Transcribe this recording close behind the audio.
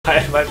I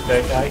had my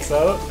pickaxe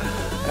out,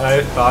 and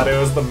I thought it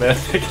was the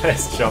mythic, and I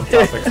just jumped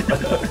off the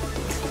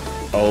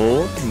cliff.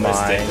 Oh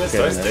my goodness.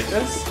 Do I stick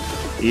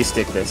this? You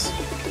stick this.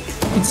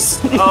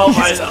 Oh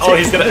my, oh,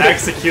 he's gonna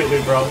execute me,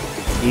 bro.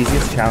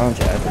 Easiest challenge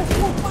ever,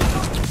 dude.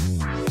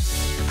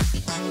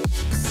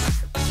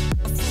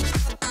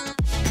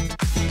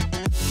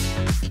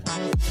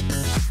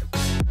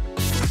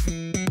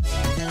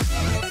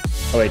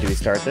 Oh wait, do we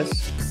start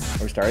this?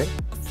 Are we starting?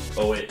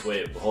 Oh wait,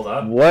 hold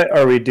up. What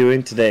are we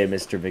doing today,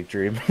 Mr.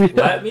 Victory?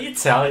 Let me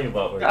tell you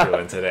what we're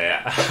doing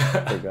today.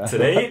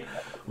 Today,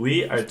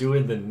 we are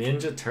doing the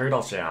Ninja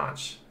Turtle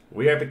Challenge.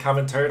 We are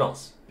becoming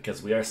turtles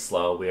because we are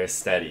slow, we are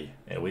steady,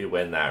 and we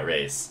win that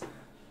race.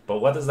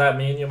 But what does that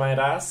mean, you might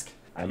ask?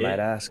 I might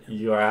ask.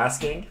 You are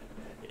asking?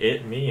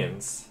 It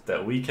means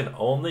that we can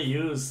only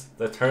use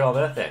the Turtle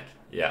Mythic.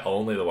 Yeah,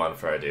 only the one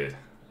for our dude.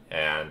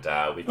 And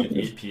we can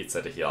eat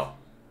pizza to heal.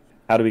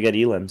 How do we get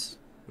elims?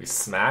 We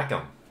smack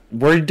them.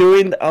 We're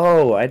doing.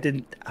 Oh, I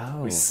didn't.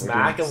 Oh, we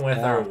smack them with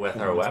our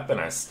weapon,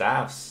 our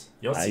staffs.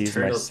 You don't see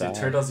turtles. Do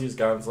turtles use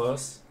guns,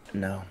 Lewis?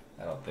 No,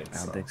 I don't think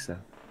so. I don't think so.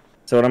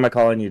 So what am I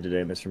calling you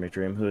today, Mr.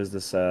 McDream? Who is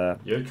this?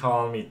 You're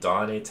calling me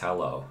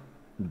Donatello.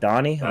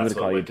 Donnie? That's I'm gonna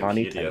call you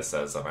Donnie. Wikipedia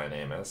says that my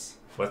name is.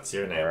 What's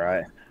your name? All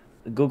right.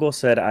 Google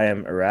said I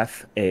am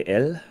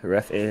Raphael.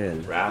 Raphael.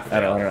 I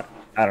don't know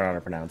how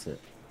to pronounce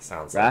it.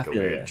 Sounds like a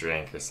weird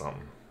drink or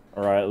something.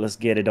 All right, let's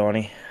get it,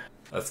 Donnie.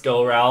 Let's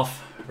go,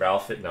 Ralph.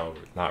 No,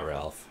 not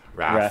Ralph.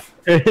 Raph.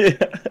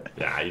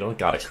 Yeah, you don't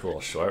got a cool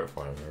short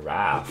form.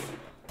 Raph.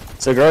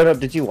 So growing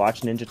up, did you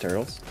watch Ninja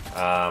Turtles?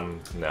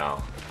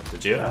 No.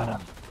 Did you?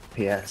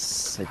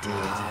 Yes, I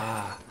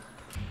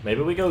did.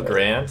 Maybe we go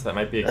Grand. That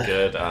might be a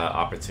good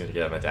opportunity to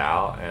get a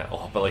medal. And,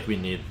 but like we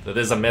need...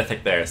 There's a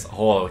mythic there.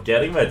 So,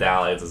 getting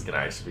medallions is going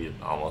to actually be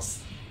almost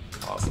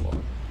impossible.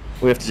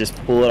 We have to just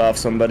pull it off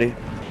somebody.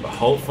 But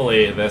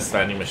hopefully this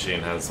vending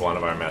machine has one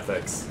of our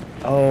mythics.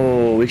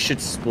 Oh, we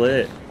should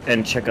split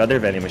and check other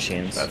vending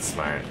machines. That's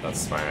smart. That's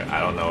smart.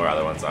 I don't know where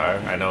other ones are.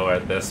 I know where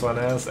this one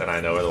is, and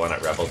I know where the one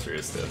at Rebel's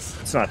Roost is.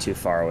 It's not too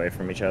far away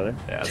from each other.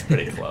 Yeah, it's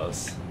pretty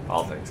close,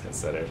 all things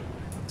considered.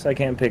 So I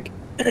can't pick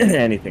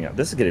anything up.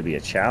 This is gonna be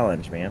a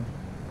challenge, man.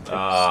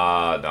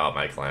 No,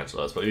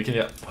 Michelangelo's, but we can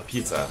get a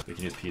pizza. We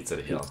can use pizza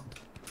to heal.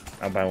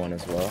 I'll buy one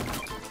as well.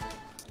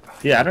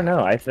 Yeah, I don't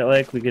know. I feel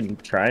like we can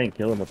try and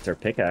kill him with our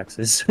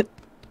pickaxes.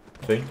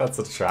 Think that's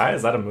a try?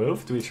 Is that a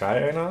move? Do we try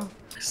it right now?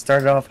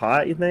 Started off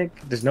hot, you think?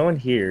 There's no one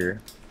here.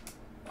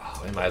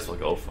 Oh, we might as well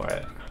go for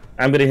it.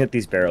 I'm gonna hit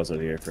these barrels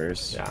over here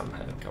first. Yeah, I'm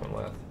coming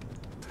with.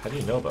 How do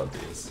you know about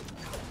these?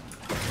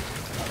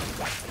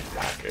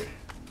 Hacker.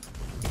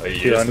 Oh,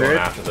 you're just going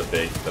after the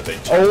big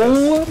chungus.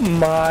 Oh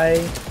my!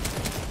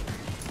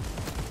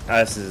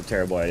 This is a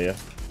terrible idea.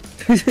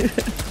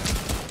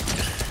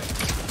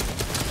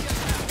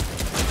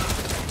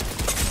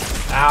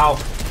 Ow!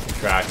 You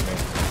cracked me.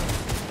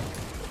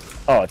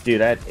 Oh,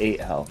 dude, I had 8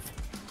 health.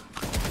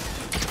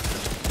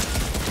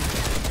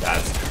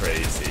 That's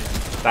crazy.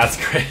 That's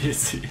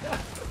crazy.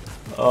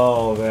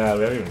 Oh man,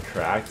 we haven't even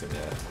cracked him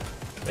yet.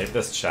 Maybe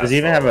this chest. Does he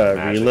even have a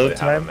reload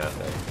time?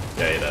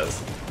 Yeah, he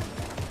does.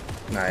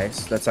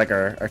 Nice. That's like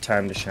our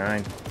time to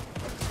shine.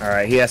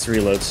 Alright, he has to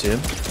reload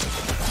soon.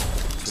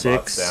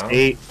 6,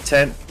 8,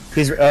 10.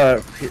 Please,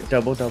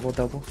 double.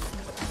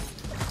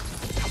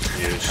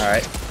 Huge.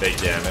 Alright. Big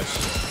damage.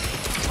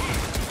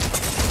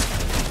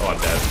 Oh, I'm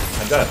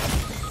dead.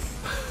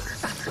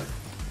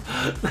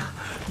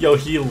 Yo,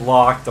 he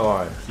locked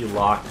on. He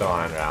locked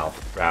on, Ralph.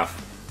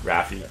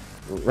 Raffy.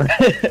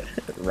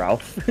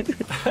 Ralph.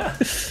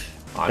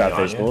 Got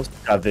visuals.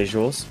 Got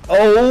visuals.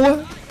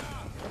 Oh!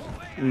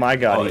 My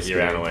god, oh, he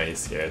ran away. He's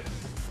scared.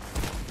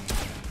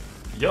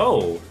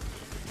 Yo!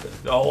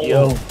 Oh!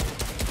 Yo.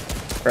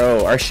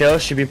 Bro, our shell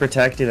should be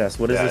protecting us.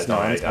 What is this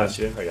nonsense?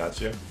 I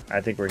got you.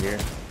 I think we're here.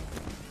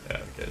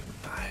 Yeah, good.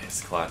 Nice.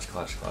 Clutch.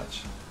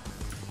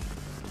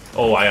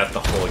 Oh, I got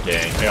the whole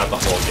gang. I got the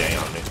whole gang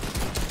on me.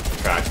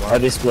 Cracked one. Are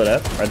they split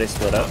up?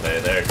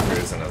 They're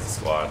cruising as a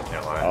squad,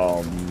 can't lie.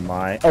 Oh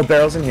my. Oh,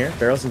 barrels in here.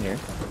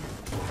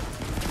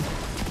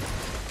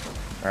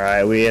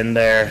 Alright, we in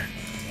there.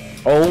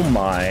 Oh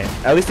my.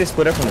 At least they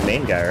split up from the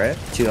main guy, right?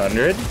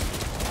 200.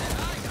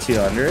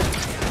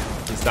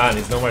 He's done.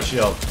 He's no more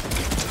shield.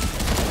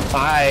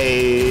 I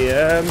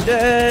am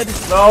dead.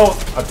 No!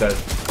 I'm dead.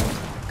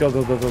 Go.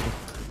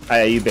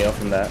 You bail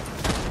from that.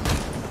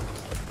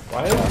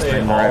 Why are they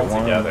all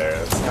together?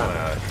 It's kind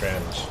of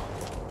cringe.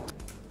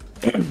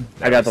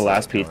 I got the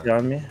last pizza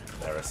on me.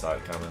 Never saw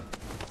it coming.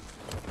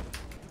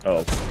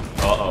 Oh.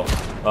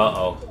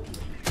 Uh-oh.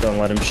 Don't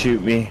let him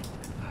shoot me.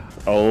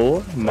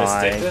 Oh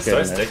my goodness. Do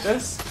I stick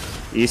this?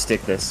 You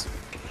stick this.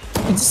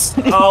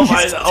 Oh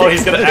my! Oh,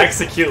 he's gonna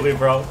execute me,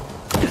 bro.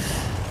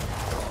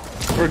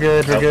 We're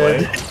good.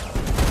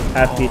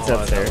 Have pizza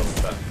upstairs.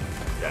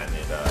 Yeah, I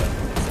need some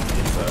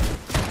pizza.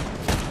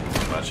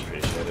 Much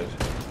appreciated.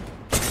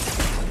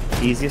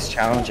 Easiest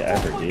challenge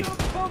ever, dude.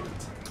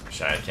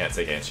 I can't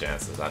take any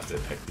chances. I have to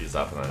pick these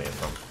up and then eat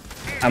them.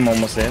 I'm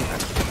almost in.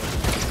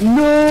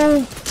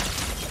 No!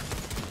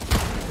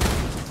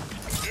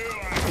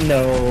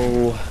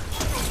 No.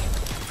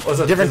 Was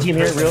a different team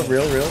here?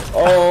 Real.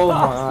 Oh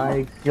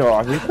my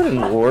god, we put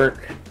in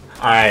work.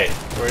 Alright,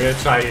 we're gonna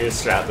try your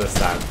strat this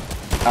time.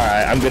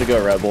 Alright, I'm gonna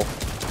go rebel.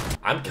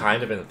 I'm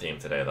kind of in the theme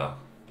today, though.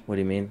 What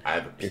do you mean? I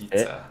have a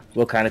pizza.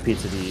 What kind of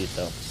pizza do you eat,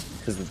 though?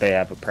 Because they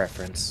have a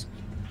preference.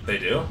 They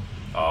do?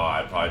 Oh,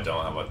 I probably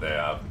don't have what they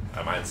have.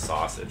 I mind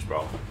sausage,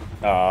 bro.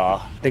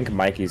 I think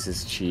Mikey's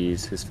is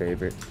cheese, his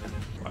favorite.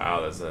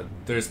 Wow,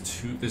 there's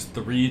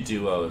 3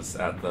 duos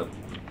at the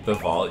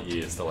vault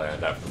you used to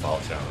land after the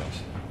vault challenge.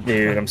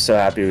 Dude, I'm so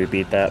happy we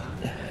beat that.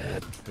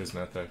 Who's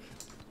mythic?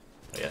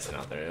 I guess they're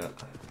not there yet.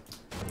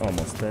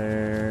 Almost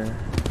there.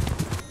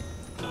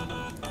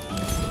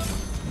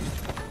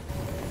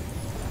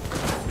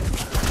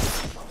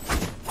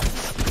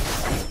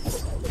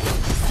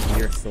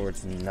 Your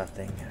sword's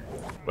nothing.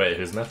 Wait,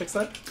 who's mythic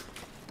side?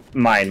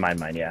 Mine,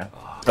 yeah.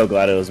 So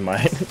glad it was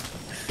mine.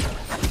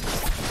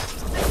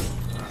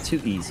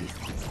 Too easy.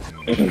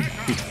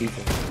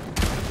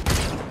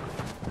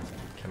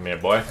 Come here,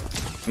 boy.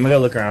 I'm gonna go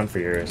look around for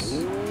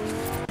yours.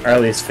 Or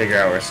at least figure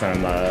out where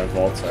some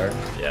vaults are.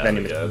 Yeah,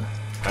 that'd be good.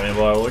 I mean,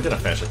 well, we're gonna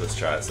finish it this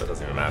try, so it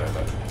doesn't even matter,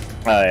 but...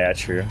 Oh, yeah,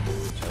 true.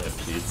 Trying to get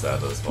pizza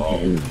out of this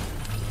vault.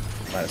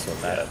 Might as well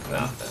that. Yeah,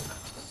 nothing.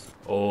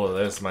 Oh,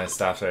 there's my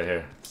staff right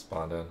here.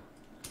 Spawned in.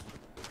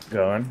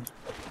 Going.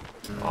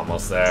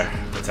 Almost there.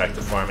 Protect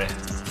it for me.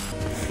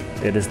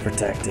 It is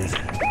protected.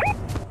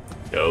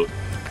 Goat.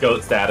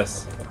 Goat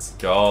status. Let's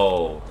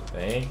go.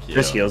 Thank you.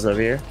 There's heals over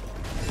here.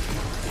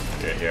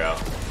 You're a hero.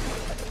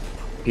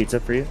 Pizza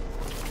for you.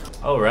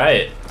 Oh,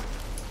 right.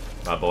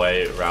 My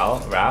boy,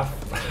 Raph.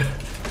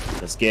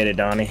 Let's get it,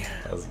 Donnie.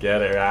 Let's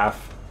get it, Raph.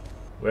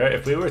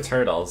 If we were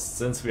turtles,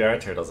 since we are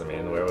turtles, I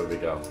mean, where would we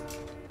go?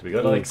 Do we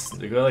go to like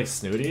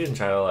Snooty and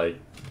try to like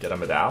get a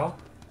medal?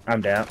 I'm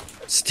down.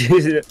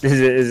 Is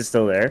it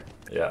still there?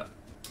 Yeah.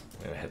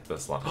 I'm gonna hit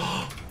this one.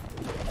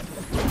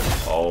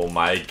 Oh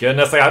my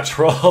goodness, I got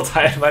trolled.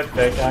 I had my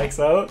pickaxe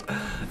out,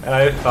 and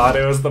I thought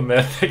it was the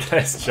mythic, and I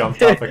just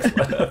jumped off a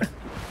cliff.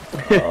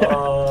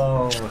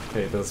 Oh,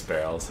 okay, there's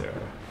barrels here.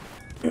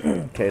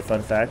 Okay,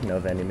 fun fact, no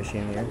vending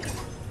machine here.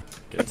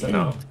 Good to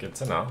know, good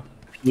to know.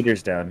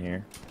 Peter's down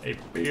here. Hey,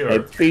 Peter. Hey,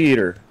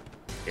 Peter.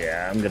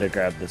 Yeah, I'm gonna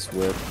grab this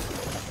whip.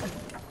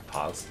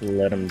 Pause.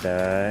 Let him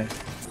die.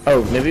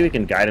 Oh, maybe we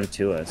can guide him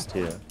to us,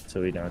 too, so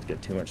we don't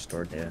get too much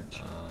sword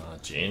damage.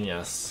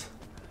 Genius.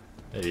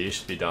 Maybe you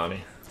should be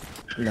Donnie.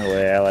 No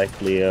way, I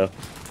like Leo.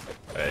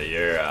 Hey,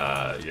 you're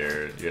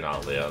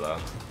not Leo, though.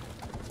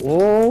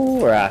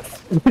 Whoa,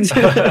 Wrath.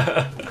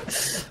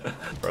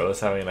 Bro's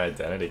having an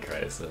identity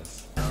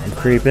crisis. I'm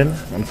creeping.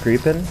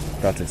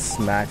 About to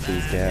smack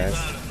these guys.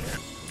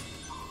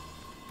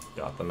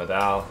 Got the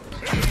medal.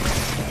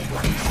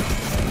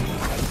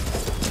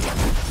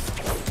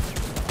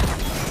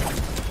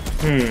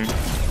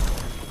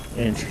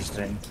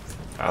 Interesting.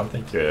 I don't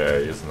think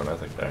you're using the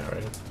mythic there,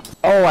 right?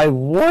 Oh, I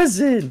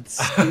wasn't!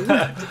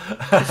 I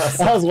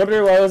was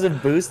wondering why I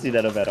wasn't boosting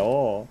at him at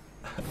all.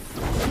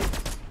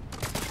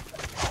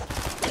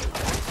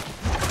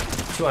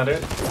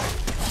 200.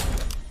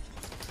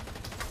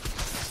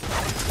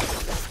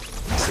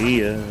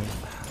 See ya.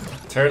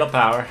 Turtle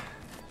power.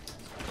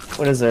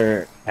 What is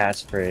their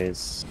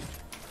catchphrase?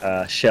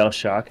 Shell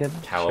shocking?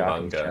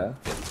 Cowabunga.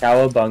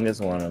 Cowabunga's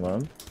one of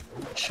them.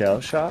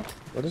 Shell shock?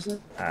 What is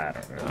it? I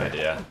don't know. No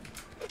idea.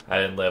 I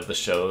didn't live the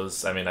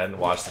shows. I mean, I didn't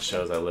watch the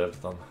shows. I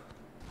lived them.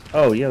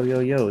 Oh,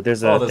 yo.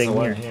 There's a thing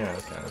one here. here.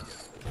 Okay.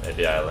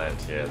 Maybe I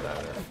land here then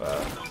if,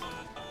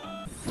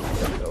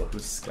 Yo,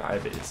 who's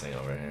skybasing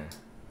over here?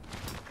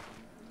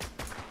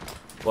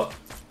 What?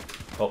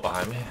 Oh,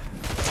 behind me?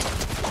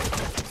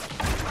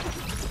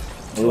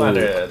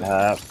 200.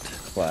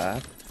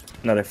 Clap.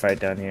 Another fight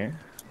down here.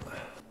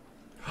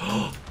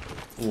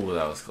 Ooh,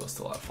 that was close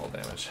to a lot of fall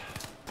damage.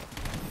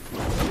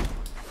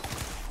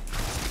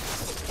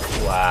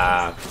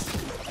 Wow.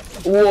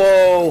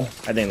 Whoa!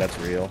 I think that's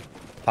real.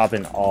 Pop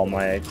in all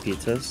my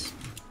pizzas.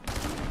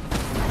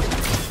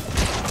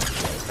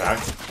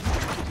 Cracked.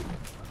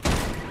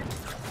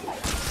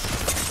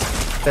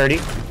 30.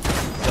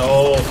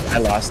 No. I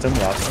lost him.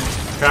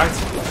 Cracked.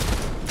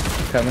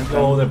 Coming.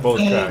 Oh, they're both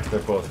cracked. They're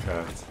both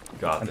cracked. You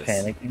got I'm this.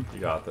 panicking. You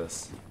got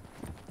this.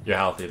 You're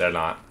healthy. They're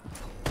not.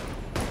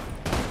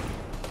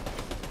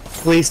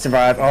 Please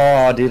survive.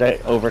 Oh, dude, I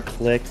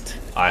overclicked.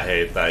 I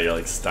hate that you're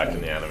like stuck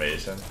in the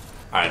animation.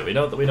 Alright, we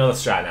know the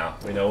strat now.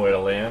 We know where to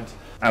land.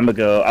 I'll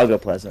go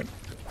Pleasant.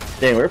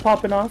 Dang, we're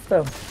popping off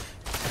though.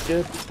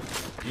 Good.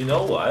 You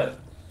know what?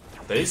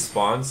 They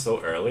spawn so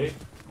early.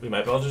 We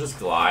might be able to just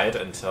glide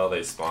until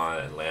they spawn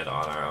and land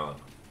on our own.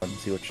 Let's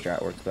see which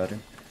strat works better.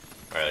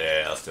 Alright,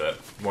 yeah, let's do it.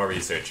 More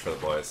research for the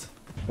boys.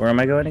 Where am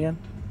I going again?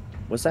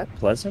 Was that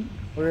Pleasant?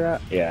 Where you're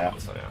at? Yeah.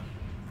 So, yeah.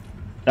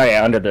 Oh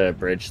yeah, under the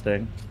bridge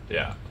thing.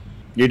 Yeah.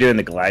 You're doing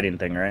the gliding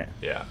thing, right?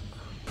 Yeah.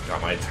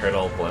 Got my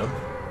turtle blimp.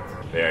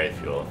 Very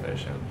fuel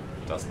efficient.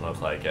 Doesn't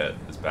look like it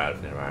is bad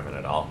for the environment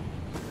at all.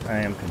 I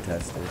am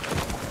contested.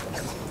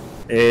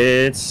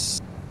 It's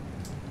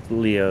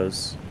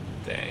Leo's.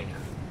 Dang.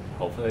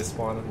 Hopefully they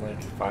spawn in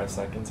like 5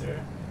 seconds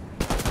here.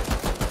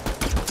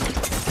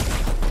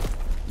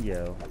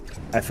 Yo,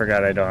 I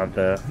forgot I don't have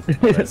the,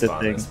 Oh, the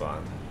thing.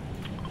 Spawn.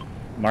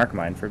 Mark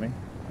mine for me.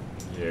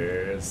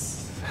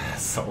 Here's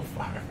so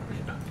far from me.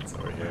 It's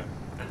over here.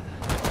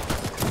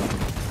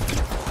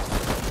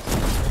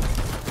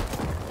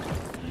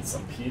 Eat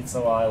some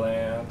pizza while I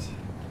land.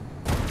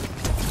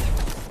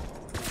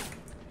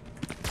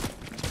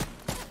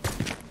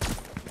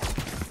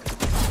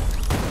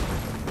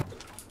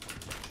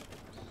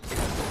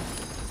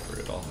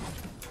 Brutal.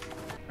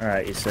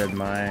 Alright, you said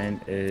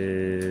mine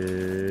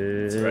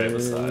is... It's right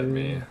beside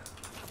me.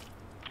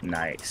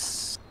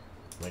 Nice.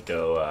 I'm gonna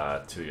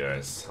go to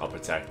yours. I'll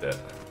protect it.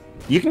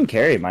 You can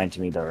carry mine to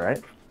me though,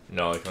 right?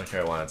 No, I can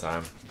carry one at a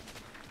time.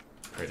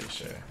 Pretty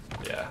sure.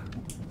 Yeah.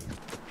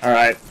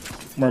 Alright,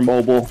 we're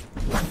mobile.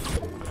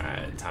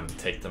 Alright, time to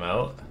take them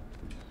out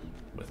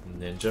with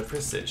ninja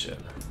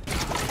precision.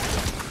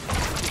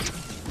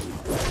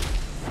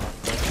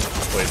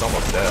 Oh, he's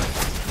almost dead.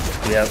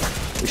 Yep,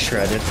 we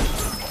shredded.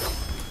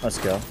 Let's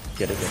go.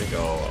 Get it, get it.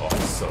 Go. Oh,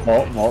 so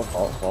Vault, good.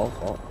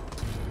 vault.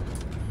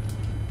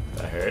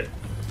 That hurt.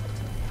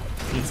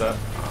 Pizza.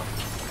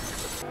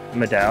 Oh.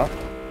 Medal.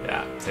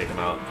 Yeah, take him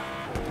out.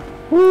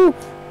 Woo!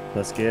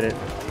 Let's get it.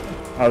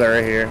 Oh, they're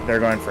right here. They're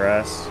going for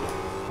us.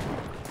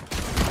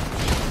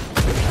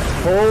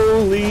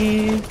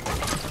 Holy!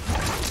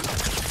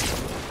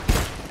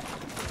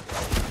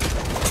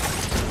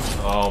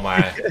 Oh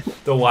my.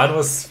 The one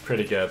was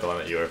pretty good, the one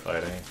that you were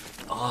fighting.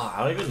 Oh,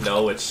 I don't even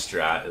know which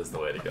strat is the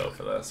way to go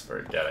for this,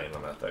 for getting the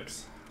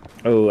mythics.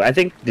 Oh, I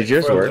think, did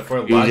yours work?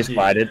 You just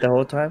glided the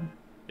whole time?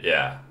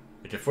 Yeah.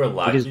 Like if we're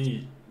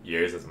lucky,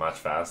 yours is much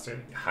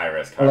faster. High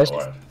risk, high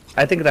reward.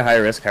 I think the high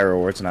risk, high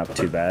reward's not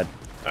too bad.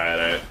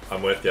 Alright,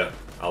 I'm with you.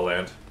 I'll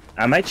land.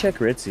 I might check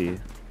Ritzy,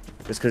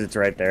 just because it's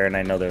right there and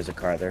I know there's a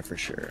car there for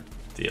sure.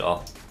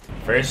 Deal.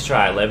 First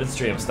try, live and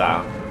stream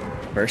style.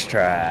 First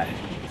try.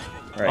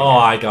 Right oh,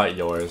 here. I got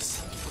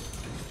yours.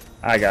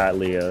 I got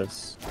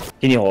Leo's.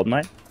 Can you hold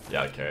mine?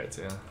 Yeah, I'll carry it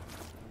too.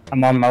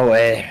 I'm on my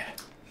way.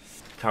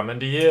 Coming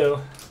to you.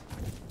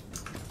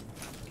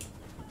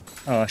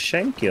 Oh,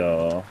 thank you.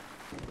 Alright.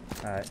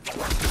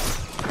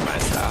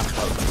 Nice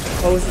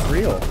half. Oh, is it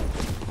real?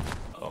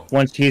 Oh.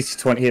 Once he's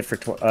 20 hit for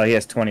he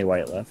has 20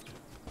 white left.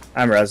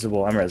 I'm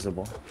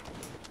resable.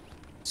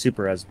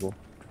 Super resable.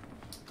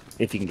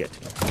 If you can get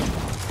to me.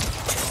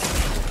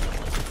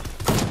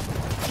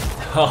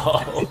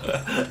 Oh,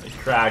 he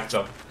cracked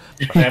him.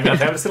 Okay, I'm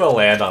just gonna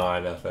land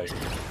on him, I think.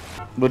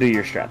 We'll do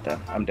your strat though.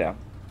 I'm down.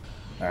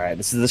 Alright,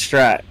 this is the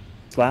strat.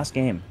 It's last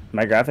game.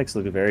 My graphics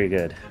look very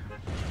good.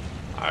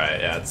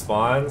 Alright, yeah, it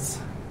spawns.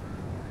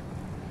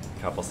 A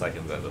couple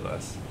seconds into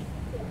this.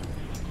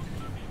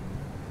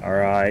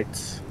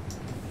 Alright.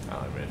 Oh,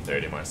 I mean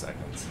 30 more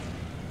seconds.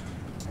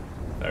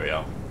 There we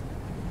go.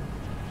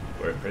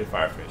 We're pretty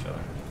far from each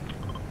other.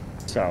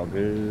 It's all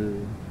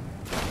good.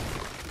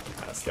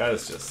 This guy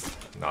is just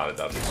not a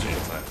W stream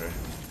sniper.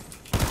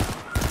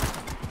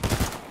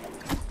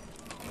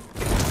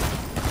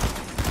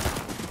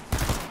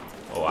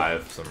 Oh, I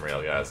have some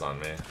real guys on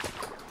me.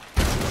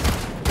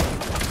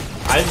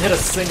 I didn't hit a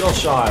single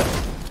shot.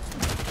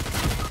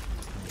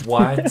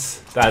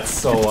 What?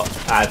 That's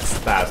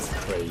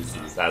crazy.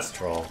 That's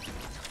troll.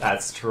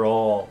 That's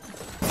troll.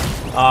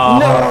 Oh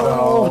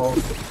no!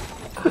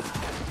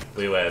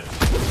 We win.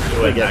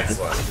 We win next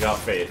one. We got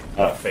faith. We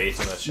got faith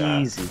in the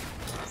chat. Easy.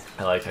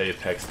 I like how you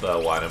picked the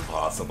one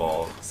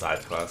impossible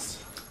side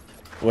quest.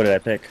 What did I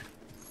pick?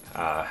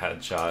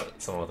 Headshot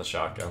someone with a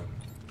shotgun.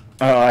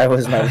 Oh, I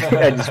was not.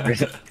 I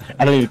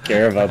don't even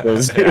care about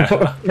those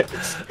anymore.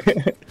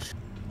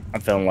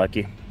 I'm feeling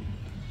lucky.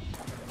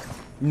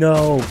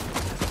 No.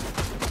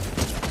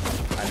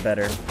 I'm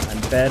better.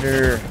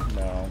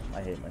 No,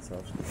 I hate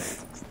myself.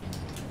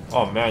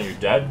 Oh man, you're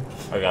dead?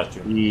 I got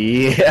you.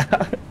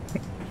 Yeah.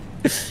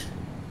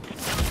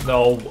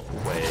 No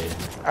way.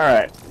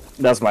 Alright.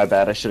 That's my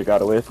bad. I should have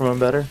got away from him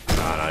better.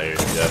 No, you're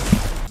good.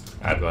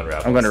 I'm going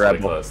Rebels. I'm going to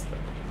Rebel.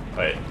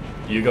 Wait,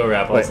 you go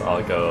Rebels, wait.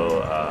 I'll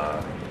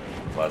go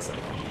Pleasant.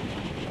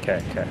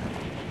 Okay.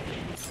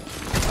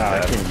 I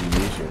can't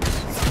use yours.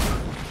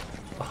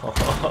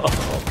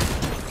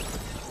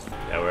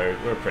 Yeah,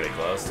 we're pretty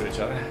close to each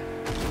other.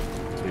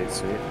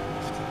 Sweet.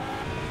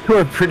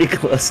 We're pretty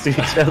close to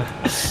each other.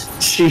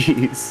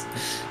 Jeez.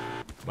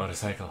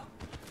 Motorcycle.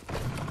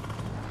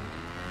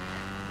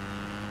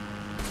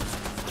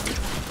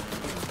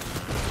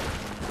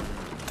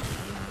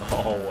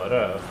 Oh, what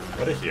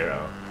a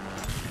hero.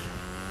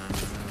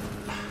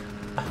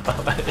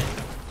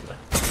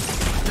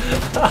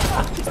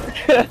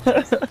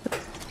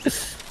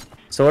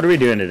 So what are we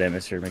doing today,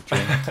 Mr.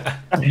 McDream?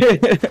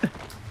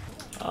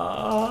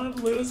 I'm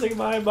losing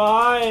my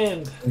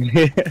mind.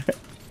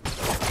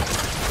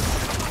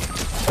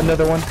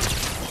 Another one.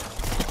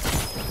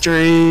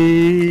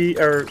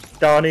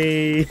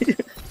 Donnie.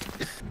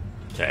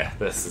 Okay,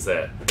 this is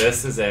it.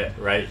 This is it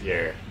right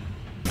here.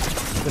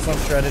 This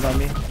one's shredded on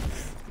me.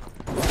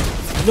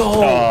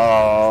 No!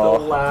 Oh.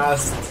 The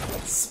last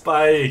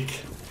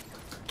spike.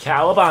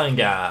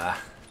 Cowabunga.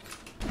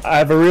 I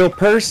have a real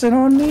person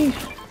on me.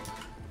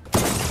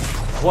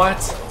 What?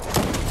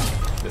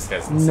 This This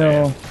guy's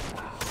insane.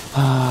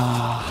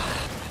 No.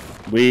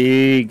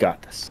 We got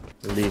this.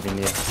 We're leaving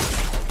you.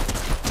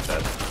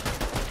 Dead.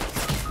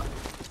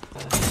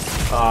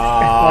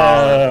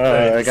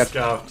 I got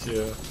scuffed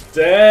you.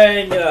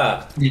 Dang!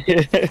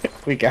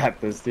 We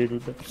got this,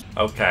 dude.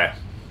 Okay.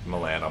 I'm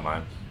gonna land on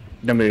mine.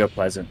 Then we go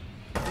Pleasant.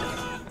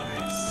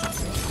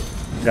 Nice.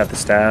 Got the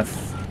staff.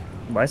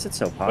 Why is it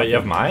so popular? Wait, you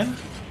have mine?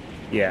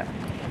 Yeah.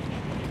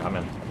 I'm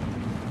in.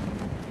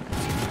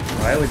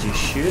 Why would you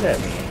shoot at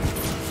me?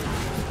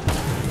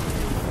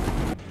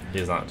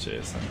 He's not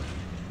chasing.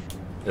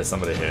 There's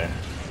somebody here.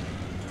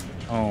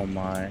 Oh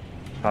my.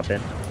 Hop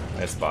in.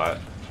 Nice spot.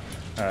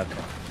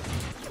 Okay.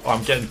 Oh,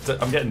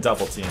 I'm getting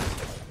double teamed.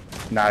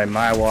 Not in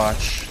my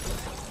watch.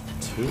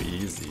 Too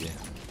easy.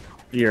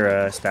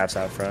 Your staff's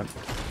out front.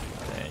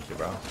 Thank you,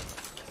 bro.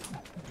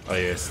 Oh,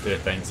 your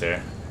thing's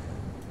here.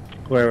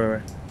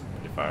 Where?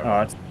 You're fire.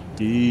 Oh, it's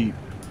deep.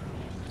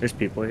 There's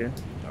people here.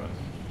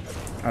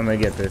 I'm gonna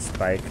get this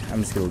bike. I'm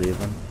just gonna leave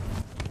them.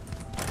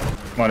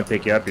 Want to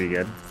pick you up? You're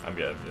good. I'm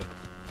good, dude.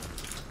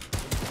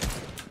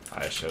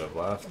 I should have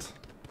left.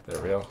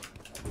 They're real.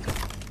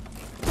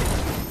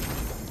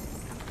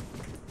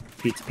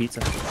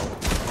 Pizza.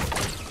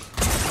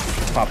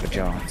 Papa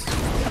John's.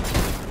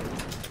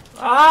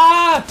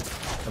 Ah!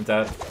 I'm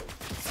dead.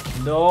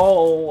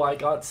 No, I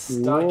got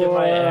stuck in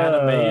my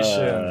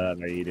animation.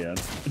 What are you doing?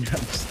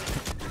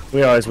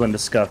 We always win the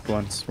scuffed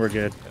ones. We're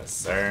good. Yes,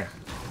 sir.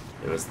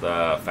 It was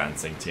the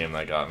fencing team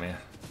that got me.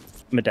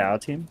 Medal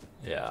team?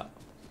 Yeah.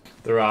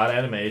 The rod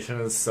animation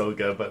is so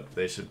good, but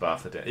they should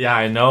buff it. Yeah,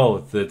 I know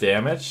the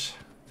damage.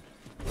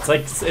 It's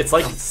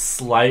like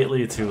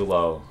slightly too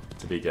low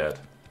to be good.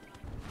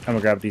 I'm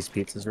gonna grab these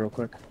pizzas real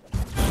quick.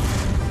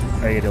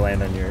 Are you gonna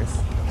land on yours?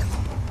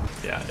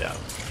 Yeah.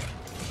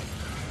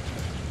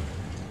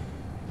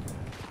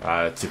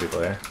 Two people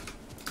here.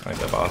 I like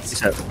that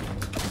boss.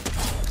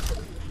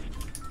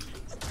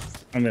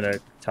 I'm gonna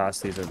toss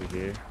these over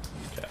here.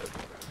 Okay.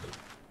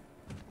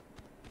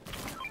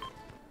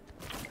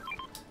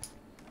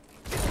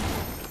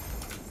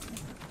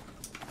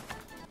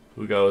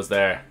 Who goes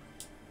there?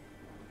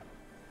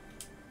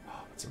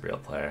 Oh, it's a real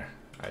player.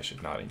 I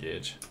should not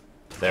engage.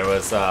 There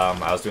was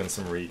I was doing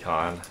some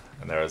recon,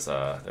 and there was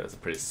a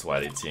pretty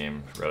sweaty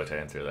team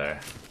rotating through there.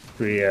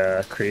 We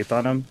creep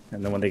on them,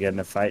 and then when they get in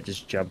a fight,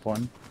 just jump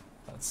one.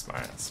 That's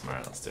smart. That's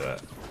smart. Let's do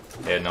it.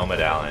 Yeah, no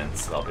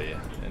medallions. That'll be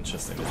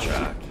interesting to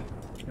track.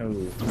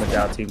 Ooh,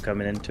 Medal team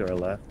coming in to our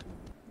left.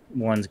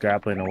 One's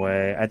grappling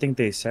away. I think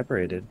they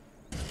separated.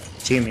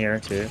 Team here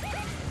too.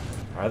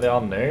 Why are they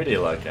all nerdy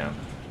looking?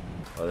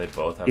 Oh, they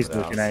both have. He's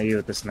medallions. looking at you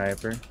with the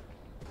sniper.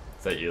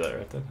 Is that you that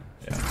ripped it?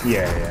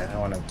 Yeah. Yeah. I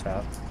want up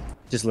top.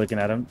 Just looking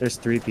at him. There's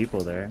 3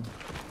 people there.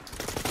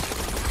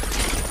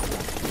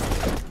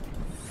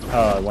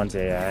 Oh, one's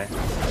AI.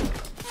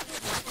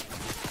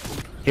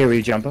 Here, will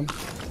you jump him?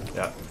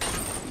 Yeah.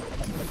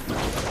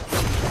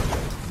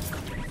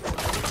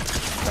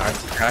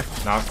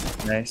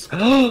 Knocked. Nice.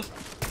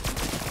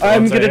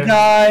 I'm gonna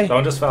die!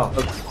 Someone just fell.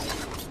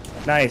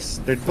 Nice.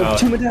 They're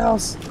 2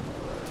 medals.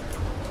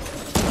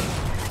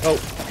 Oh,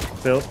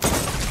 Phil.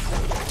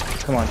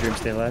 Come on, Dream,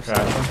 stay alive.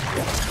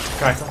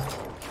 Crack him.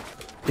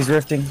 He's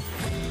rifting.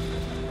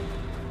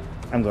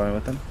 I'm going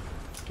with him.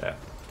 Yeah.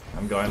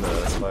 I'm going to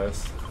this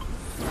place.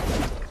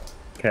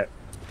 Okay.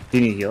 Do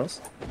you need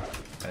heals?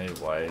 I need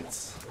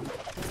whites.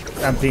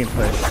 I'm being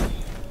pushed.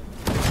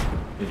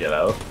 You get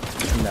out?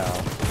 No.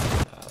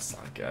 That's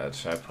not good.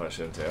 Should I push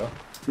in too?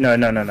 No.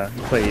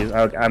 Please.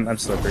 I'm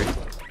slippery.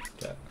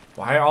 Yeah.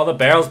 Why are all the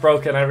barrels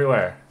broken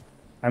everywhere?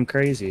 I'm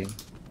crazy.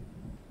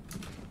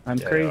 I'm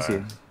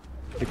crazy.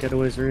 The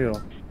getaway's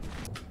real.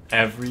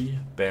 Every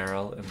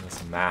barrel in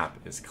this map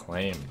is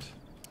claimed.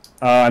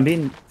 I'm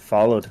being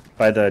followed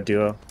by the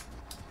duo.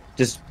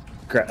 Just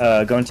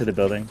go into the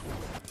building.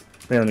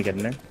 Wait, let me get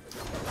in there.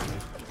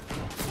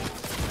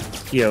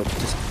 Yo,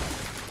 just...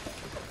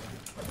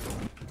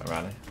 I'm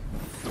running.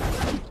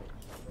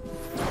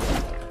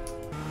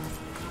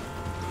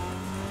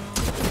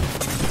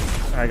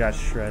 I got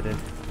shredded.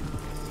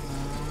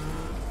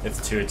 It's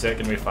 2 tick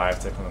and we 5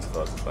 tick when it's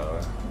closest, by the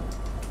way.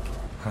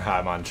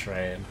 I'm on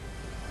train.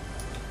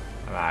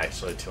 I'm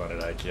actually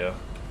 200 IQ.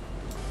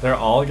 They're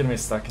all gonna be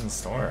stuck in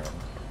storm.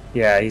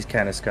 Yeah, he's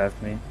kind of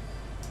scuffed me.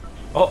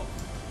 Oh!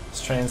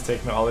 This train's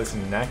taking me all the way to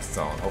the next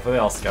zone. Hopefully they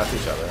all scuff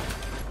each other.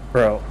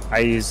 Bro, I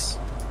use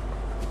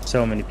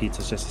so many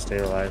pizzas just to stay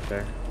alive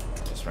there.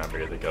 Just remember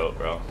you're the GOAT,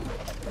 bro.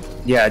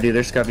 Yeah, dude,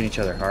 they're scuffing each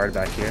other hard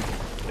back here.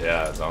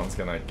 Yeah, zone's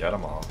gonna get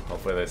them all.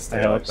 Hopefully they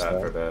stay like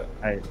that for a bit.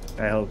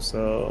 I hope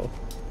so.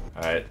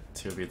 Alright,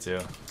 2v2.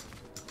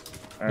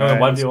 All No, right,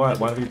 1v1.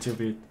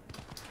 1v2v.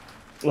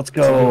 Let's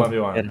go.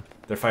 1v1.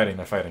 They're fighting.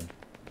 I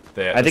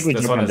think we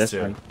this jump one on is this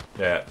 2. one.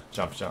 Yeah,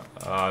 jump.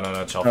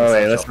 No, chill. Oh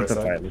wait, let's let them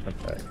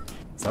fight.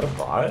 Is that a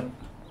bot?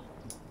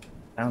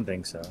 I don't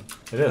think so.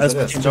 It is.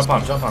 Jump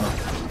on him.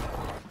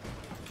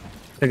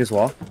 Take his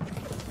wall.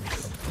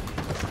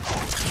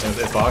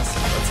 It's box.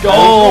 Let's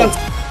go!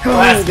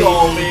 Let's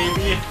go,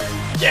 baby!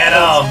 Get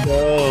him!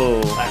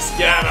 Go. Let's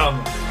get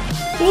him!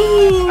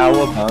 Woo!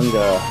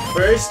 Cowabunga.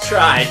 First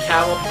try,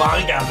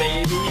 cowabunga,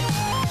 baby.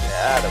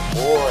 Yeah, the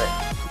boy.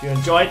 If you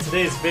enjoyed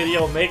today's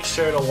video, make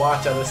sure to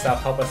watch other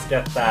stuff. Help us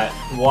get that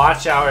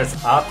watch hours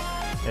up.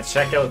 And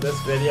check out this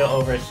video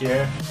over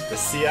here to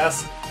see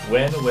us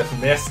win with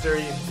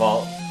Mystery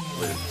Vault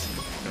Loot.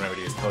 Remember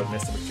to use code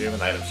MrMcDrew in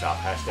the item shop.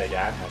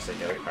 #ad,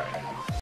 #Gary Partner.